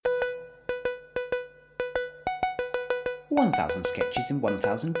1000 sketches in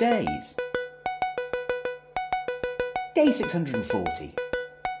 1000 days. Day 640.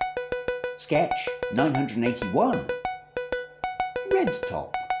 Sketch 981. Red's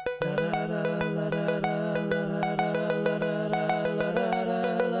top.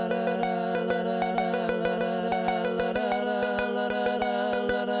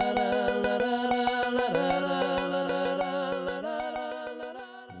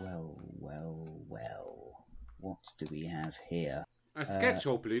 Well. What do we have here? A sketch,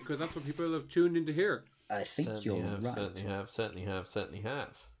 hopefully, because that's what people have tuned in to hear. I think Certainly you're have, right. Certainly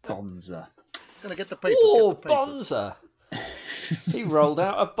have. Bonza. Gonna get the papers. Oh, get the papers. Bonza! He rolled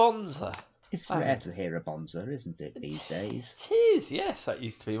out a Bonza. It's rare to hear a bonza, isn't it, these days? It is, yes. That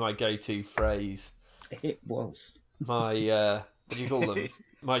used to be my go-to phrase. It was. My, what do you call them?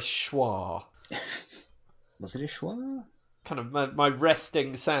 My schwa. Was it a schwa? Kind of my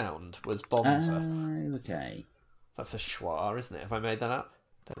resting sound was Bonza. Okay. That's a schwa, isn't it? Have I made that up?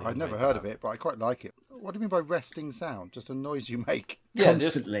 I'd never heard of it, but I quite like it. What do you mean by resting sound? Just a noise you make? Yeah,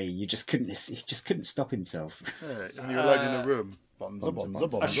 Constantly, he just couldn't stop himself. Yeah, when you're alone in a room. Bonza, bonza, A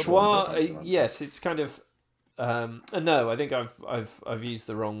bonza, schwa, bonza. yes, it's kind of. No, I think I've used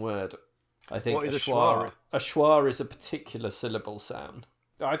the wrong word. I think What is a schwa? A schwa is a particular syllable sound.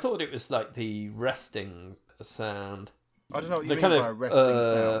 I thought it was like the resting sound. I don't know what you The mean kind by a resting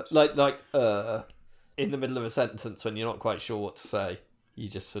sound. like in the middle of a sentence when you're not quite sure what to say, you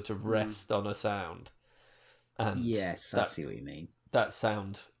just sort of rest on a sound. And Yes, I see what you mean. that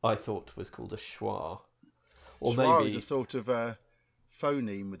sound I thought was called a schwa, or Schwa maybe is a sort of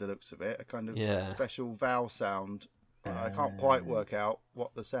phoneme with the looks of it, a kind of Yeah. special vowel sound. But I can't quite work out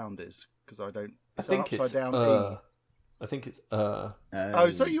what the sound is because I don't. I It's an think it's upside down E. I think it's Oh,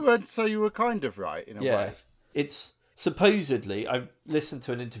 so you were kind of right in a yeah. way. It's supposedly I listened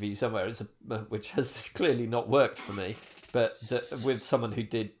to an interview somewhere, which has clearly not worked for me, but with someone who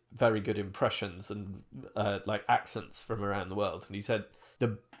did very good impressions and like accents from around the world, and he said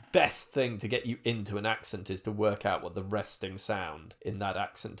the best thing to get you into an accent is to work out what the resting sound in that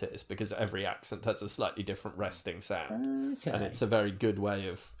accent is, because every accent has a slightly different resting sound, Okay. and it's a very good way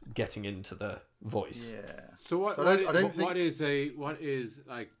of getting into the voice. Yeah. So So I don't think- what is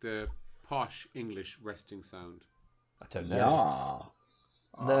like the posh English resting sound? I don't know. Yeah.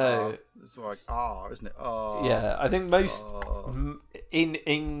 No. It's like isn't it? Yeah, I think most in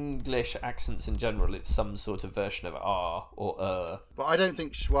English accents in general, it's some sort of version of R or But I don't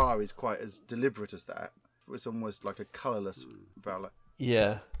think schwa is quite as deliberate as that. It's almost like a colourless vowel, like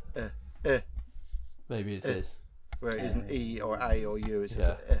Yeah, eh, maybe it is. where it isn't E or A or U. It's just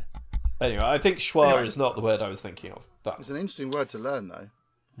Yeah. Anyway, I think schwa Anyway. is not the word I was thinking of. But It's an interesting word to learn, though.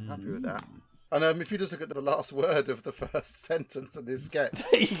 I'm happy with that. And if you just look at the last word of the first sentence of this sketch,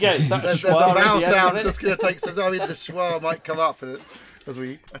 there you go. Is that there's schwa a at vowel the end of sound it? that's going to take some time. I mean, the schwa might come up as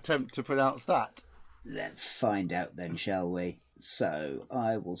we attempt to pronounce that. Let's find out then, shall we? So,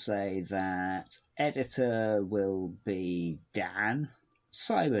 I will say that editor will be Dan.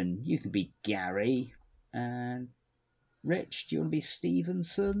 Simon, you can be Gary. And Rich, do you want to be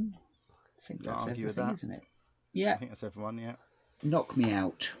Stevenson? I think Can't that's argue with everything, that. isn't it? I Yeah, think that's everyone, yeah. knock me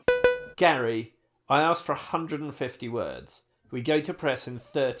out. Gary, I asked for 150 words. We go to press in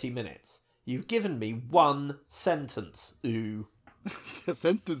 30 minutes. You've given me one sentence. Ooh.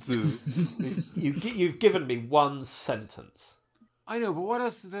 Sentences. You've given me one sentence. I know, but what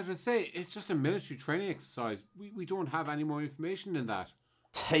else is there to say? It's just a military training exercise. We don't have any more information than that.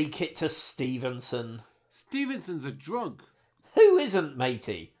 Take it to Stevenson. Stevenson's a drunk. Who isn't,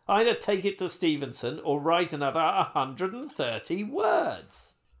 matey? Either take it to Stevenson or write another 130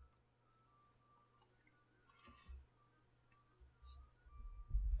 words.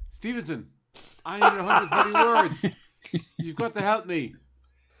 Stevenson, I need 130 words. You've got to help me.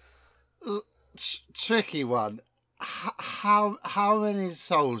 Tricky one. How many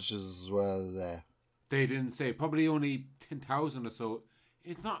soldiers were there? They didn't say. Probably only 10,000 or so.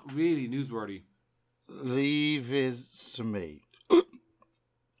 It's not really newsworthy. Leave is to me.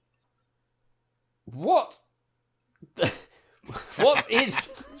 What? What is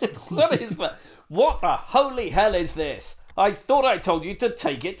that? What the holy hell is this? I thought I told you to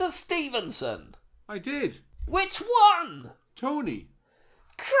take it to Stevenson. I did. Which one? Tony.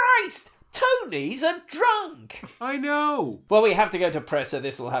 Christ! Tony's a drunk! I know. Well, we have to go to press, so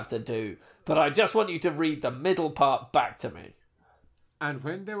this will have to do. But I just want you to read the middle part back to me. And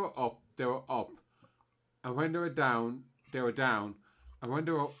when they were up, they were up. And when they were down, they were down. And when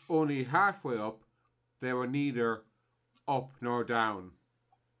they were only halfway up, they were neither up nor down.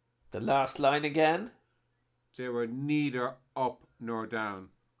 The last line again. They were neither up nor down.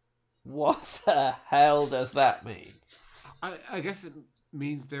 What the hell does that mean? I guess it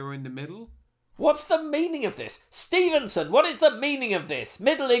means they were in the middle. What's the meaning of this? Stevenson, what is the meaning of this?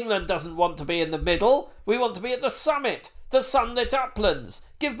 Middle England doesn't want to be in the middle. We want to be at the summit. The sunlit uplands.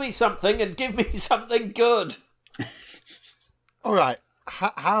 Give me something and give me something good. All right.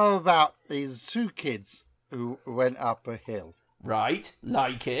 How about these two kids who went up a hill? Right,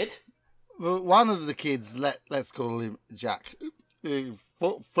 like it. Well, one of the kids, let's call him Jack, he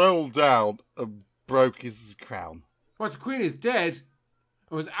fell down and broke his crown. What, the Queen is dead?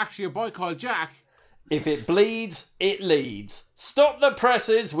 It was actually a boy called Jack. If it bleeds, it leads. Stop the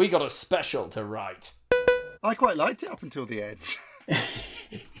presses, we got a special to write. I quite liked it up until the end.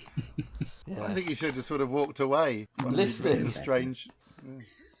 Yes. I think you should have just sort of walked away. Listening. Strange.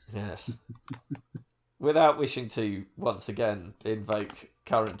 Yes. Without wishing to, once again, invoke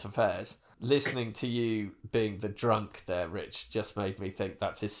current affairs, listening to you being the drunk there, Rich, just made me think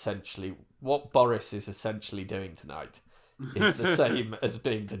that's essentially what Boris is essentially doing tonight. Is the same as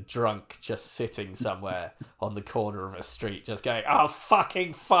being the drunk just sitting somewhere on the corner of a street just going, I'll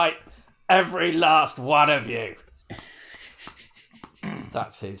fucking fight every last one of you.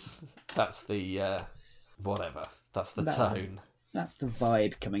 That's the whatever. That's the tone. That's the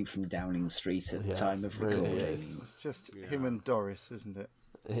vibe coming from Downing Street at the time of really recording. is. It's just him and Doris, isn't it?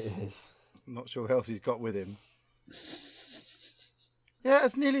 It is. I'm not sure who else he's got with him. Yeah,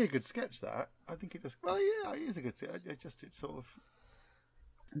 it's nearly a good sketch, that. I think it just... Well, yeah, it is a good sketch. It's sort of...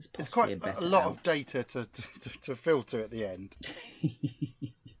 It's quite a lot of data to filter at the end.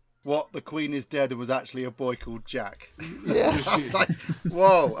 What, the Queen is dead and was actually a boy called Jack. Yes. I was like,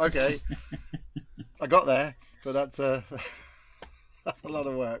 whoa, okay. I got there, but that's a lot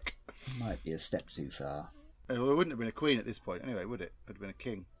of work. Might be a step too far. Well, it wouldn't have been a queen at this point anyway, would it? It would have been a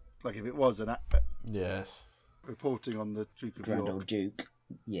king. Like if it was an Yes. reporting on the Duke of Grand York. old Duke.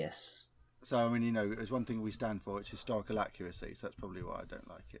 Yes. So, I mean, there's one thing we stand for, it's historical accuracy, so that's probably why I don't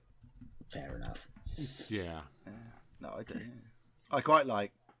like it. Fair enough. Yeah. No, I don't. I quite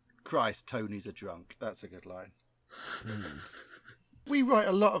like, Christ, Tony's a drunk. That's a good line. We write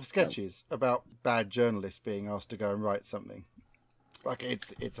a lot of sketches about bad journalists being asked to go and write something. Like,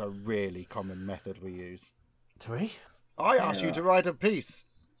 it's a really common method we use. Do we? I asked you to write a piece.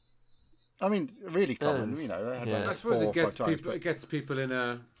 I mean, really common, I had yeah. like I suppose 4 or it gets 5 times, people. but It gets people in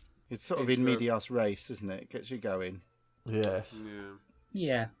a. it's sort of in medias res, isn't it? It gets you going. Yes. Yeah.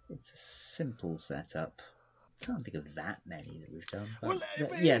 Yeah, it's a simple setup. Can't think of that many that we've done. But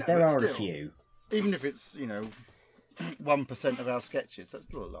Well, yeah, but there are a still. few. Even if it's, 1% of our sketches, that's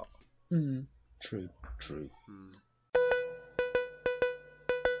still a lot. True.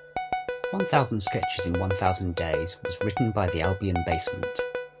 1000 Sketches in 1000 Days was written by the Albion Basement.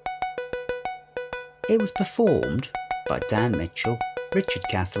 It was performed by Dan Mitchell, Richard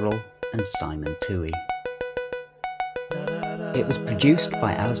Catherall and Simon Toohey. It was produced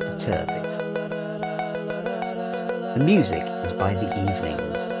by Alistair Turvitt. The music is by The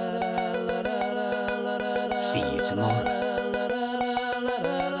Evenings. See you tomorrow.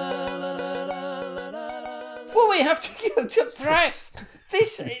 Well, we have to go to press.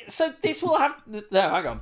 This will have... No, hang on.